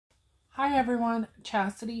Hi everyone,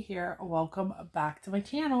 Chastity here. Welcome back to my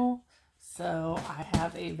channel. So I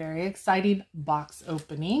have a very exciting box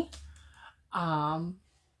opening of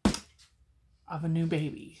a new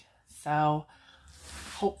baby. So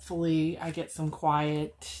hopefully I get some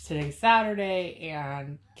quiet. Today's Saturday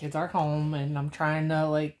and kids are home, and I'm trying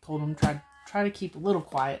to told them try to keep a little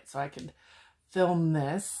quiet so I can film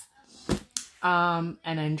this and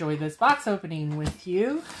enjoy this box opening with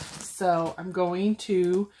you. So I'm going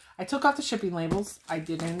to, I took off the shipping labels. I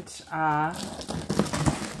didn't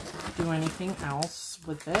do anything else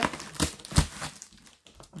with it,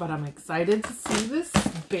 but I'm excited to see this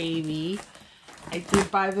baby. I did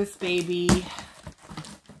buy this baby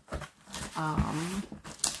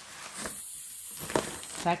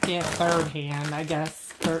second, third hand, I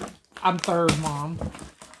guess. I'm third mom.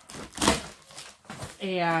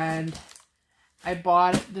 And I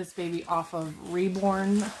bought this baby off of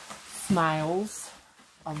Reborn Smiles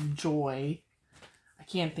of Joy. I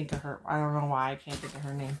can't think of her. I don't know why I can't think of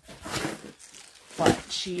her name. But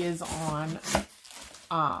she is on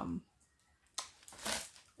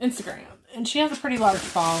Instagram. And she has a pretty large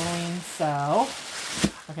following. So,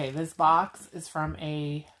 okay, this box is from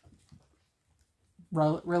a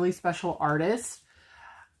really special artist.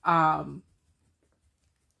 I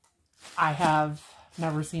have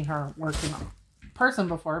never seen her work in person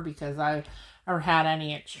before because I've never had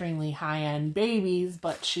any extremely high-end babies,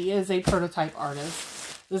 but she is a prototype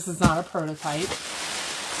artist. This is not a prototype,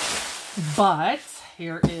 but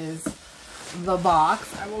here is the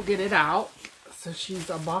box. I will get it out. So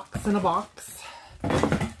she's a box in a box.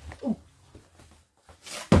 Ooh.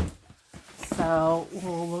 So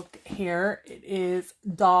we'll look here. It is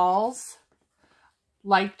Dolls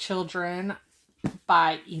Like Children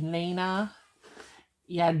by Elena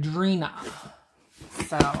Yadrina.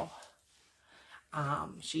 So,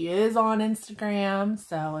 she is on Instagram.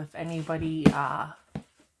 So if anybody,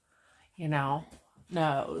 you know,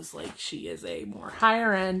 knows, like, she is a more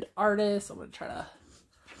higher end artist. I'm going to try to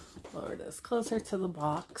lower this closer to the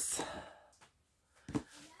box.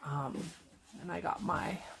 And I got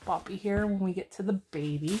my boppy here when we get to the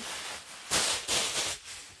baby.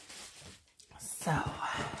 So,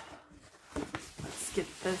 let's get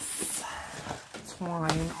this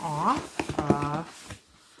twine off.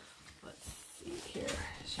 Let's see here.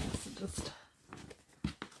 She has to just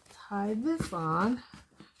tie this on.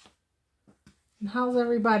 And how's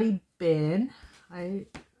everybody been? I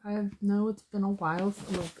know it's been a while, so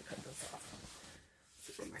I'm going to have to cut this off. Let's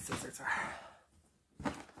see where my scissors are.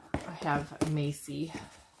 I have Macy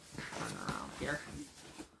running around here.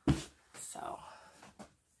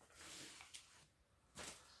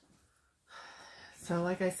 So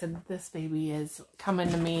like I said, this baby is coming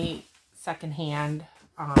to me secondhand,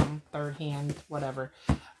 third hand, whatever.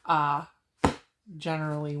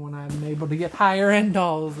 Generally when I'm able to get higher end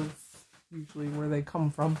dolls, it's usually where they come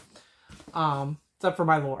from. Except for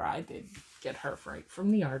my Laura, I did get her right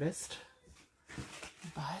from the artist.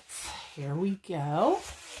 But here we go.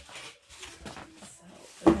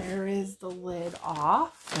 So there is the lid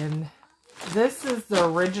off, and this is the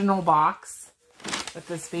original box that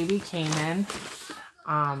this baby came in.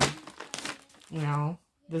 You know,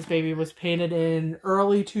 this baby was painted in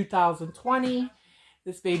early 2020.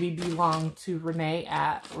 This baby belonged to Renee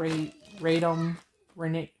at Reborns,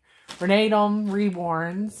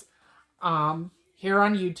 here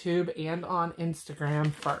on YouTube and on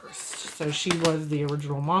Instagram first. So she was the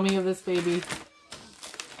original mommy of this baby.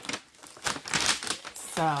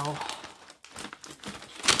 So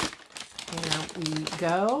here we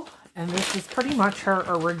go. And this is pretty much her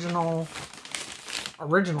originals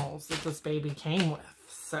that this baby came with.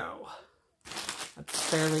 So that's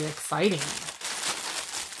fairly exciting.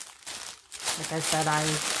 Like I said, I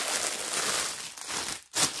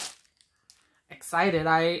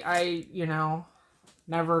you know,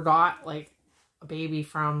 never got like a baby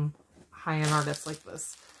from high-end artists like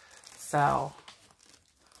this. So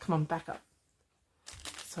come on, back up.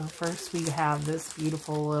 So first we have this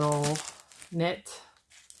beautiful little knit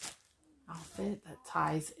outfit that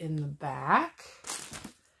ties in the back,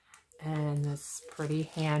 and this pretty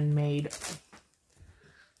handmade.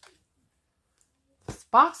 This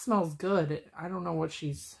box smells good. I don't know what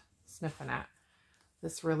she's sniffing at.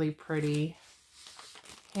 This really pretty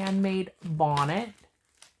handmade bonnet.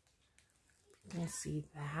 You can see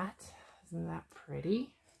that. Isn't that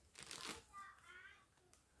pretty?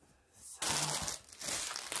 So,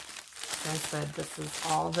 like I said, this is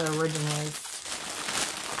all the originals.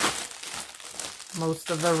 Most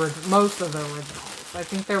of the originals. I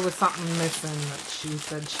think there was something missing that she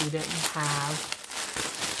said she didn't have,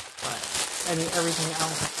 but everything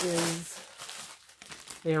else is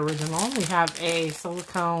the original. We have a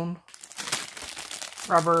silicone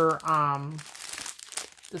rubber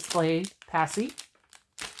display passy.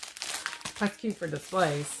 That's cute for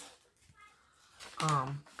displays.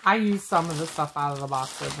 I use some of the stuff out of the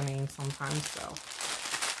box opening sometimes, so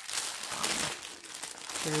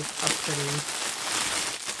here's a pretty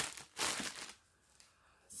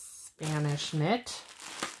Spanish knit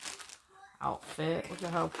outfit. Look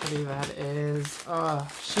at how pretty that is.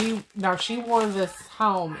 She wore this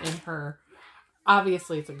home in her,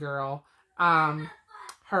 obviously it's a girl, her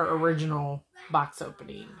original box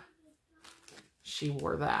opening. She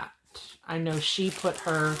wore that. I know she put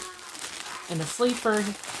her in a sleeper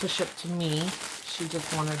to ship to me. She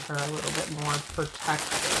just wanted her a little bit more protected.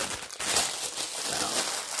 So,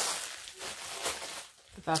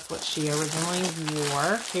 but that's what she originally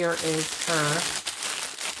wore. Here is her.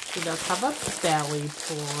 She does have a belly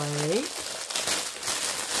plate.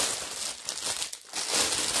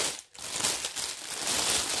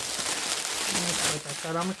 Like I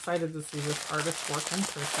said, I'm excited to see this artist work in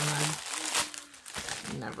person.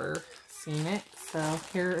 I've never seen it. So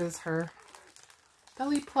here is her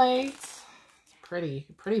belly plate. Pretty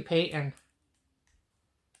painting.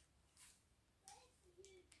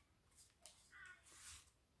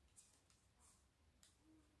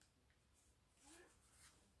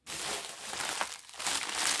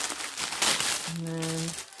 And then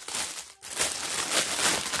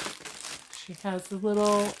she has a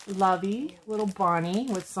little lovey, little bunny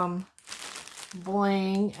with some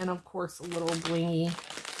bling, and of course a little blingy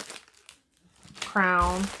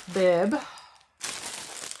crown bib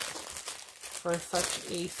for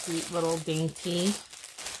such a sweet little dainty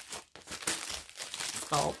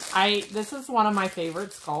sculpt. This is one of my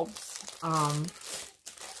favorite sculpts. I'm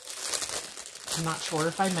not sure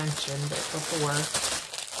if I mentioned it before.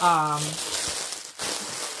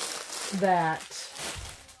 That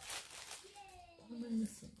what am I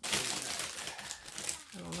missing?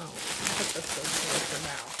 I don't know. I'll put this in here for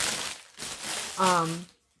now.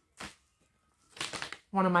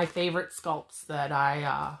 One of my favorite sculpts that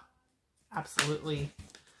I absolutely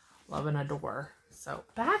love and adore. So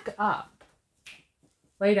back up.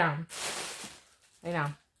 Lay down. Lay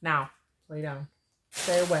down. Now. Lay down.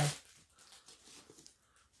 Stay away.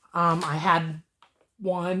 I had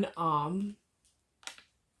one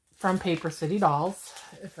from Paper City Dolls,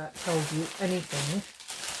 if that tells you anything.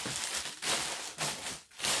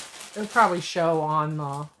 It'll probably show on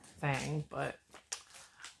the thing, but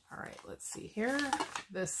alright, let's see here.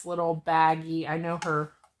 This little baggie, I know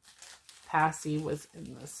her passy was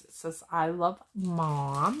in this. It says, I love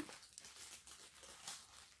Mom.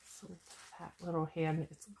 So that little it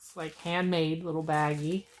looks like handmade little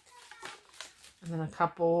baggie. And then a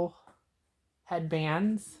couple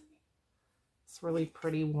headbands. This really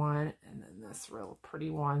pretty one. And then this real pretty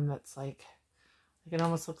one that's like it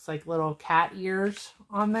almost looks like little cat ears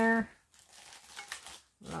on there.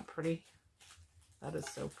 Isn't that pretty? That is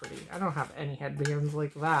so pretty. I don't have any headbands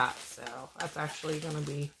like that, so that's actually going to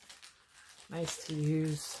be nice to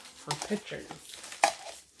use for pictures.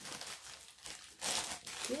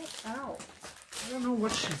 Get out. I don't know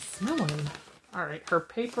what she's smelling. Alright, her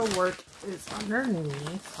paperwork is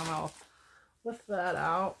underneath. So I'll lift that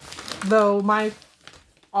out. Though my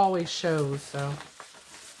always shows, so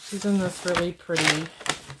she's in this really pretty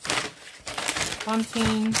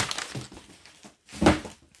bunting.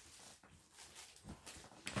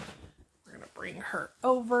 We're going to bring her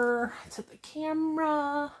over to the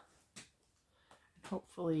camera.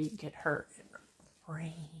 Hopefully get her in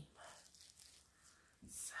frame.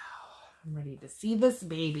 So I'm ready to see this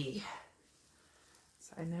baby.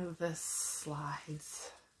 So I know this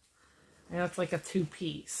slides. I know it's like a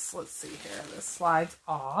two-piece. Let's see here. This slides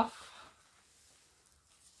off.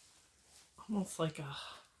 Almost like a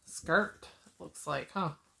skirt. It looks like,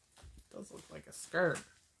 huh? It does look like a skirt.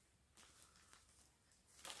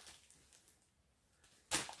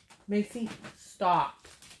 Macy, stop.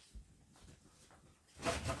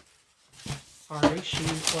 Sorry,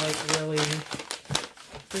 she's like really,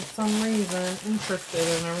 for some reason, interested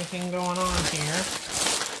in everything going on here.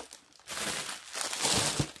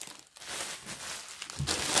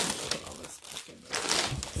 Put all this back in there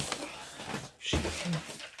so she can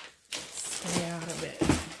stay out of it.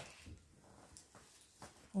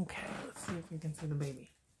 Okay, let's see if we can see the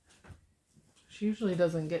baby. She usually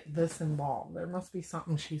doesn't get this involved. There must be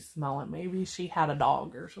something she's smelling. Maybe she had a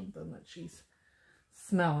dog or something that she's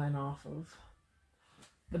smelling off of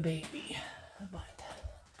the baby. But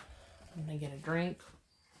I'm gonna get a drink.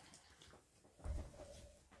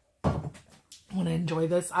 I want to enjoy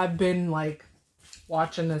this. I've been like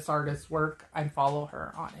watching this artist work. I follow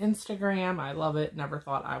her on Instagram. I love it. Never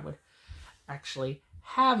thought I would actually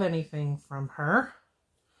have anything from her.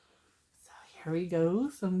 So here we go.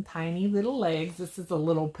 Some tiny little legs. This is a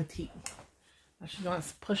little petite. Now she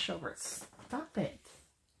wants to push over. Stop it.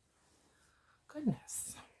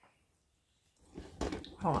 Goodness.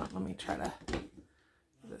 Hold on. Let me try to get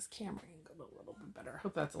this camera angle a little bit better. I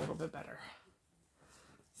hope that's a little bit better.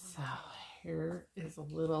 So here is a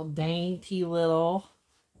little dainty little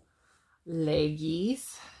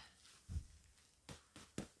leggies.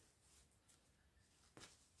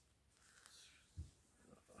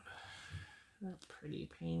 That pretty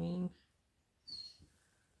painting.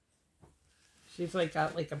 She's like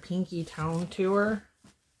got like a pinky tone to her.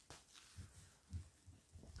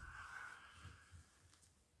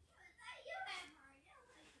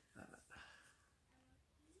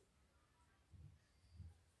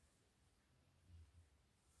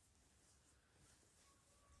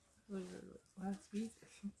 Last piece or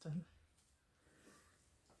something.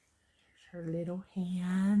 Here's her little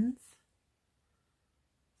hands.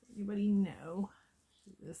 Does anybody know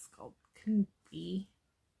who this sculpt can be?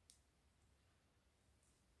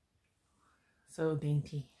 So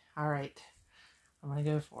dainty. All right, I'm gonna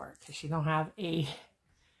go for it because she don't have a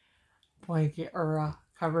blanket or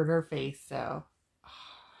covered her face. So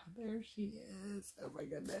there she is. Oh my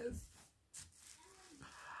goodness.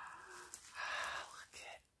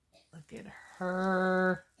 Look at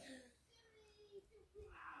her.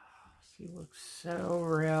 She looks so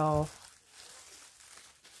real.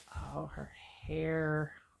 Oh, her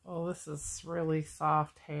hair. Oh, this is really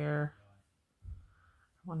soft hair. I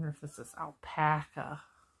wonder if this is alpaca.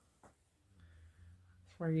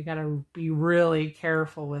 That's where you gotta be really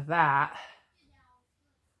careful with that.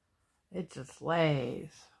 It just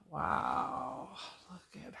lays. Wow.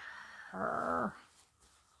 Look at her.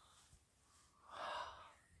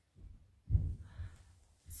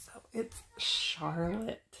 It's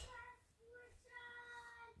Charlotte.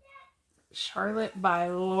 Charlotte by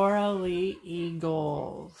Laura Lee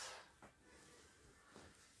Eagles.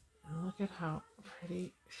 And look at how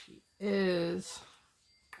pretty she is.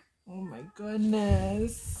 Oh my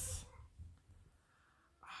goodness.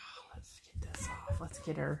 Oh, let's get this off. Let's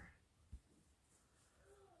get her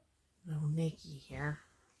little Nikki here.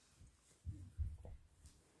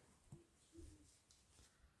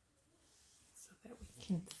 So that we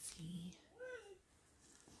can see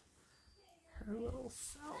her little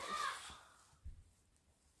self.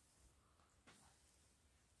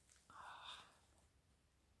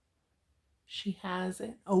 She has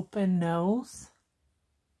an open nose,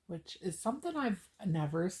 which is something I've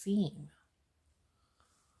never seen.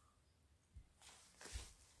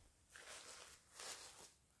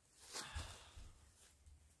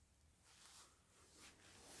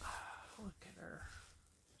 Look at her.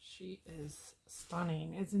 She is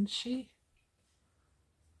stunning, isn't she?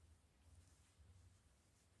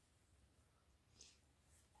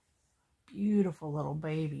 Beautiful little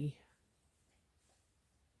baby.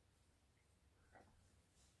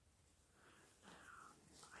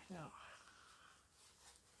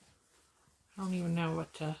 I don't even know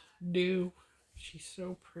what to do. She's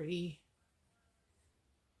so pretty.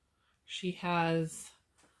 She has,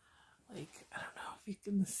 like, I don't know if you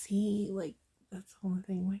can see, like, that's the only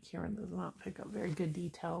thing my camera does not pick up very good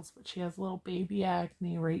details, but she has little baby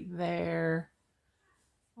acne right there.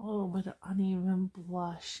 A little bit of uneven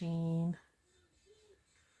blushing.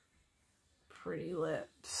 Pretty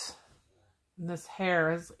lips. And this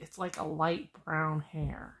hair is, it's like a light brown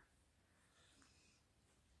hair.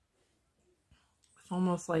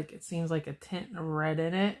 Almost like it seems like a tint of red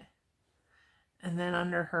in it. And then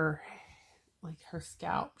under her, like her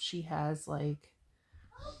scalp, she has like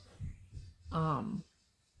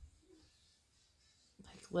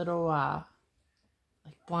little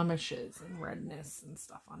like blemishes and redness and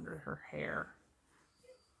stuff under her hair.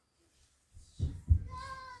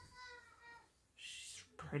 She's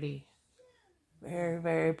pretty. Very,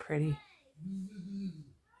 very pretty.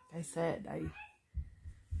 Like I said,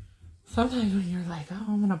 sometimes when you're like, oh,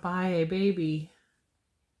 I'm going to buy a baby,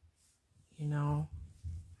 you know,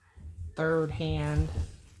 third hand,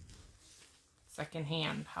 second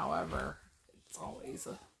hand, however, it's always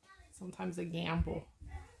sometimes a gamble.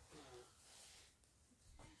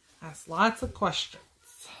 Ask lots of questions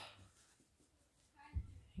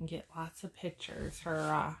and get lots of pictures.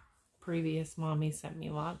 Her previous mommy sent me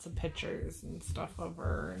lots of pictures and stuff of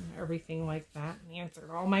her and everything like that, and answered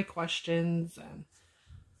all my questions, and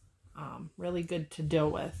really good to deal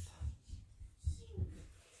with.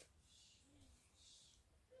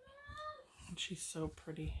 And she's so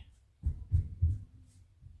pretty.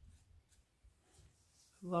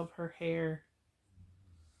 Love her hair.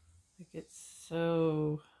 Like it's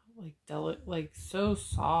so like delicate, like so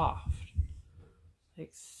soft.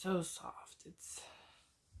 Like so soft.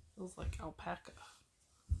 Feels like alpaca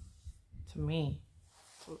to me.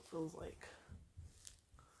 That's what it feels like.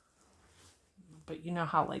 But you know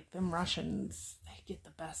how like them Russians, they get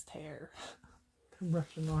the best hair. Them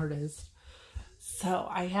Russian artists. So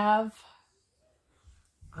I have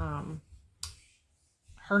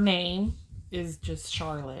her name is just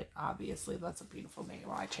Charlotte. Obviously, that's a beautiful name.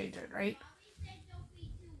 Why change it, right?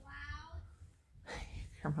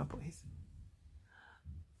 Hear my voice.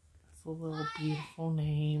 It's a little beautiful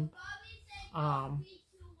name. My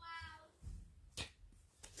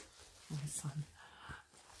son.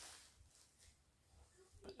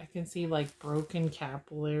 I can see like broken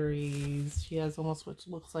capillaries. She has almost what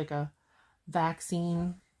looks like a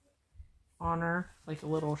vaccine on her, like a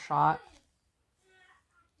little shot.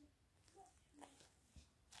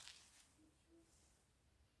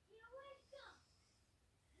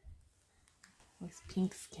 Nice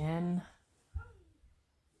pink skin.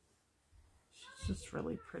 She's just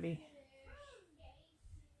really pretty.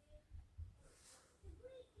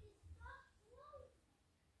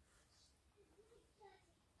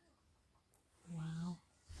 Wow.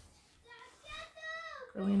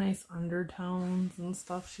 Really nice undertones and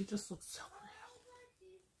stuff. She just looks so real.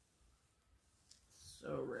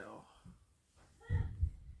 So real.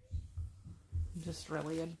 I'm just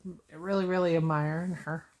really admiring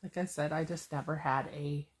her. Like I said, I just never had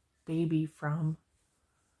a baby from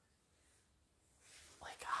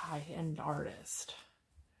like a high-end artist.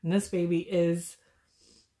 And this baby is,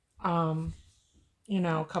 you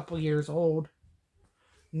know, a couple years old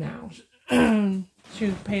now. She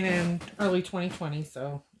was painted in early 2020,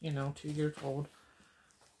 so, you know, 2 years old.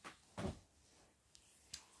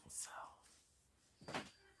 So,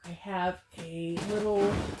 I have a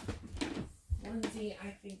little onesie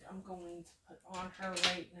I think I'm going to put on her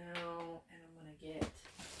right now, and I'm going to get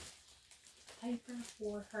a diaper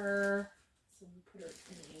for her. So we put her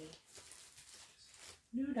in a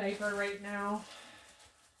new diaper right now.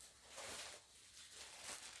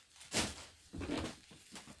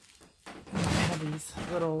 I have these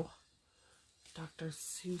little Dr.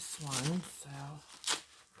 Seuss ones, so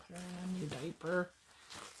put her in a new diaper.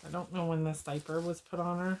 I don't know when this diaper was put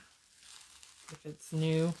on her, if it's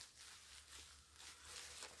new.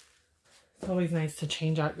 It's always nice to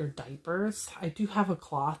change out your diapers. I do have a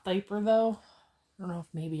cloth diaper though. I don't know if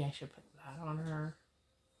maybe I should put that on her.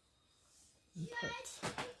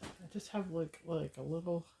 I just have like a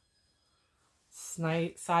little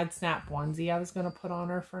side snap onesie I was going to put on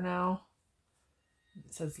her for now.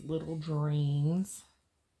 It says Little Dreams.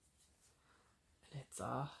 And it's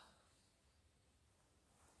a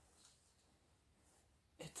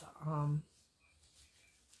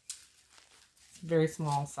very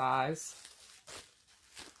small size.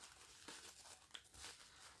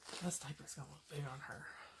 This diaper's gonna look big on her.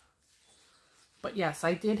 But yes,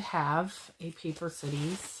 I did have a Paper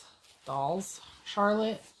Cities Dolls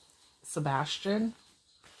Charlotte Sebastian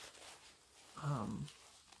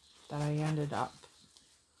that I ended up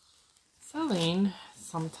selling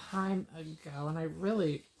some time ago, and I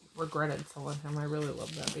really regretted selling him. I really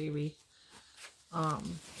love that baby. I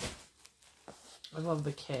love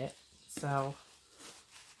the kit. So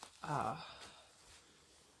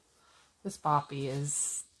this Boppy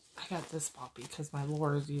is, I got this Boppy because my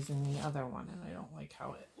Laura is using the other one and I don't like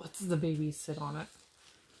how it lets the baby sit on it.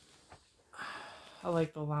 I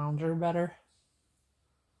like the lounger better.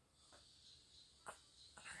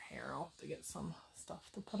 Her hair, I'll have to get some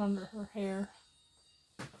stuff to put under her hair.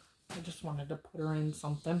 I just wanted to put her in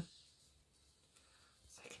something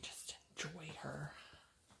so I can just enjoy her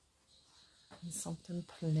in something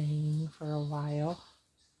plain for a while.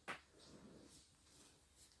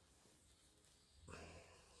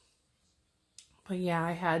 But yeah,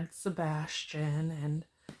 I had Sebastian and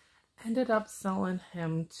ended up selling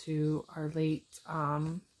him to our late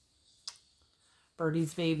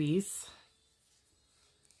Birdie's babies.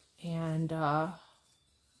 And,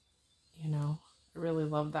 you know, I really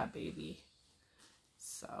love that baby.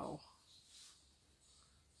 So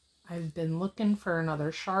I've been looking for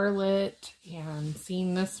another Charlotte and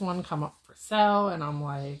seen this one come up for sale. And I'm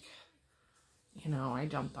like, you know, I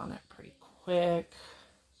jumped on it pretty quick.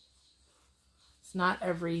 It's not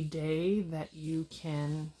every day that you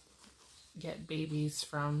can get babies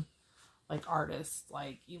from like artists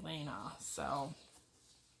like Elena. So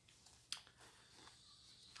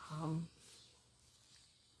I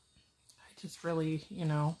just really, you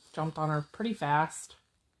know, jumped on her pretty fast.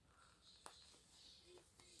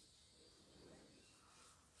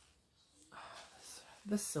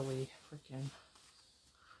 this silly freaking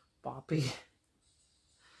boppy.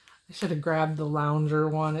 I should have grabbed the lounger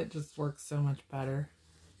one. It just works so much better.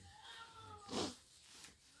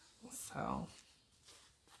 So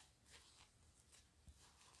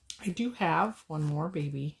I do have one more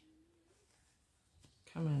baby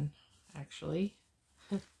coming, actually.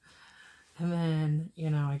 And then, you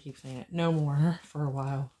know, I keep saying it, no more for a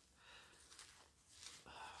while.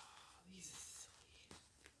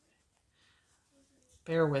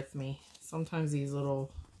 Bear with me. Sometimes these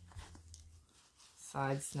little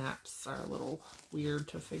side snaps are a little weird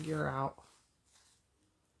to figure out.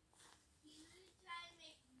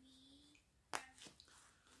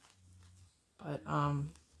 But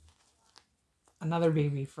another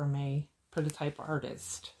baby from a prototype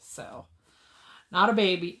artist. So not a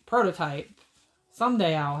baby, prototype.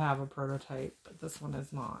 Someday I'll have a prototype, but this one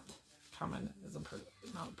is not coming as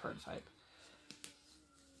not a prototype.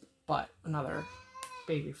 But another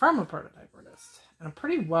baby from a prototype artist, and a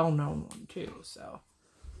pretty well-known one too. So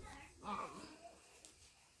all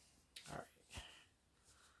right,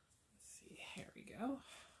 let's see, here we go.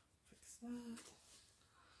 Fix that.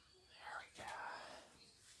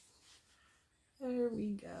 There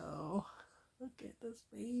we go. Look at this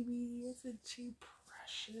baby. Isn't she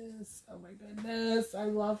precious? Oh my goodness, I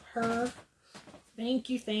love her. Thank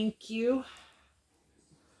you, thank you.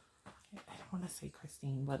 I don't want to say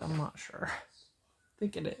Christine, but I'm not sure. I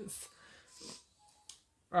think it is.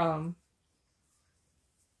 But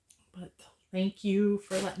thank you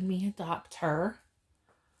for letting me adopt her.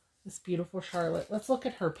 This beautiful Charlotte. Let's look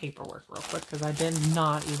at her paperwork real quick, because I did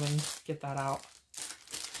not even get that out.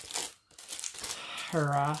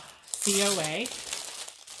 Her COA.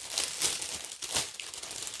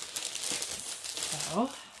 So,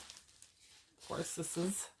 of course, this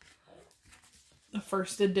is the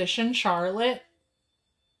first edition Charlotte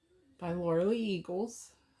by Laura Lee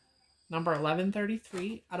Eagles. Number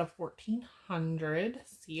 1133 out of 1400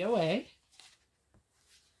 COA.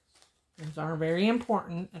 Those are very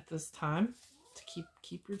important at this time to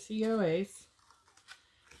keep your COAs.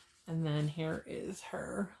 And then here is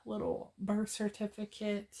her little birth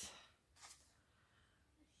certificate.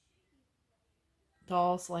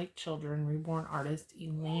 Dolls Like Children, reborn artist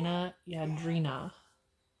Elena Yadrina.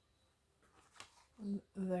 And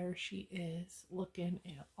there she is, looking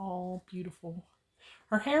at all beautiful.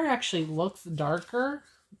 Her hair actually looks darker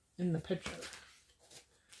in the picture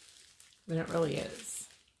than it really is.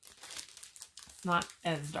 It's not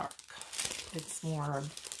as dark. It's more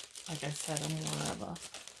of, like I said, more of a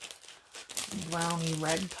browny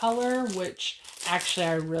red color, which actually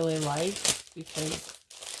I really like, because,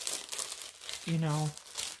 you know,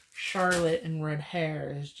 Charlotte in red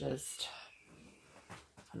hair is just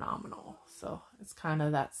phenomenal. So it's kind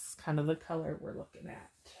of, that's kind of the color we're looking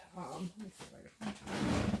at. Let me see if I can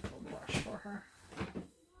find a little brush for her.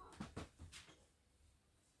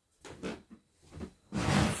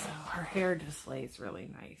 So her hair just lays really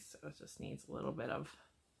nice, so it just needs a little bit of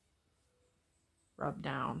rub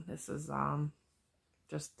down. This is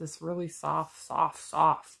just this really soft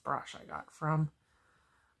brush I got from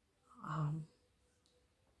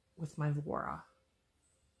with my Laura.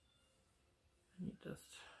 And you just,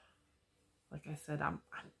 like I said, I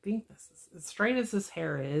think this is as straight as this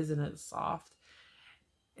hair is, and it's soft.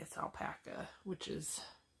 It's alpaca, which is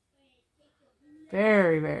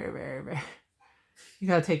very, very, very, very. You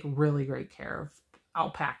gotta take really great care of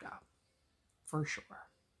alpaca, for sure.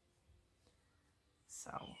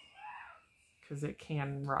 So, because it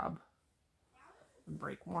can rub and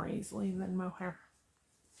break more easily than mohair.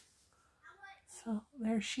 So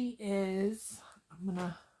there she is. I'm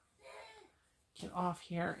gonna get off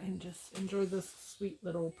here and just enjoy this sweet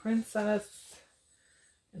little princess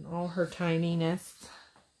in all her tininess.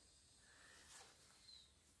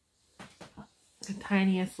 The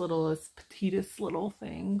tiniest, littlest, petitest little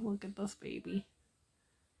thing. Look at this baby.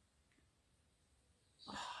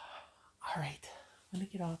 All right, I'm gonna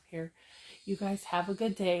get off here. You guys have a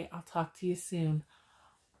good day. I'll talk to you soon.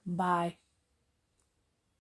 Bye.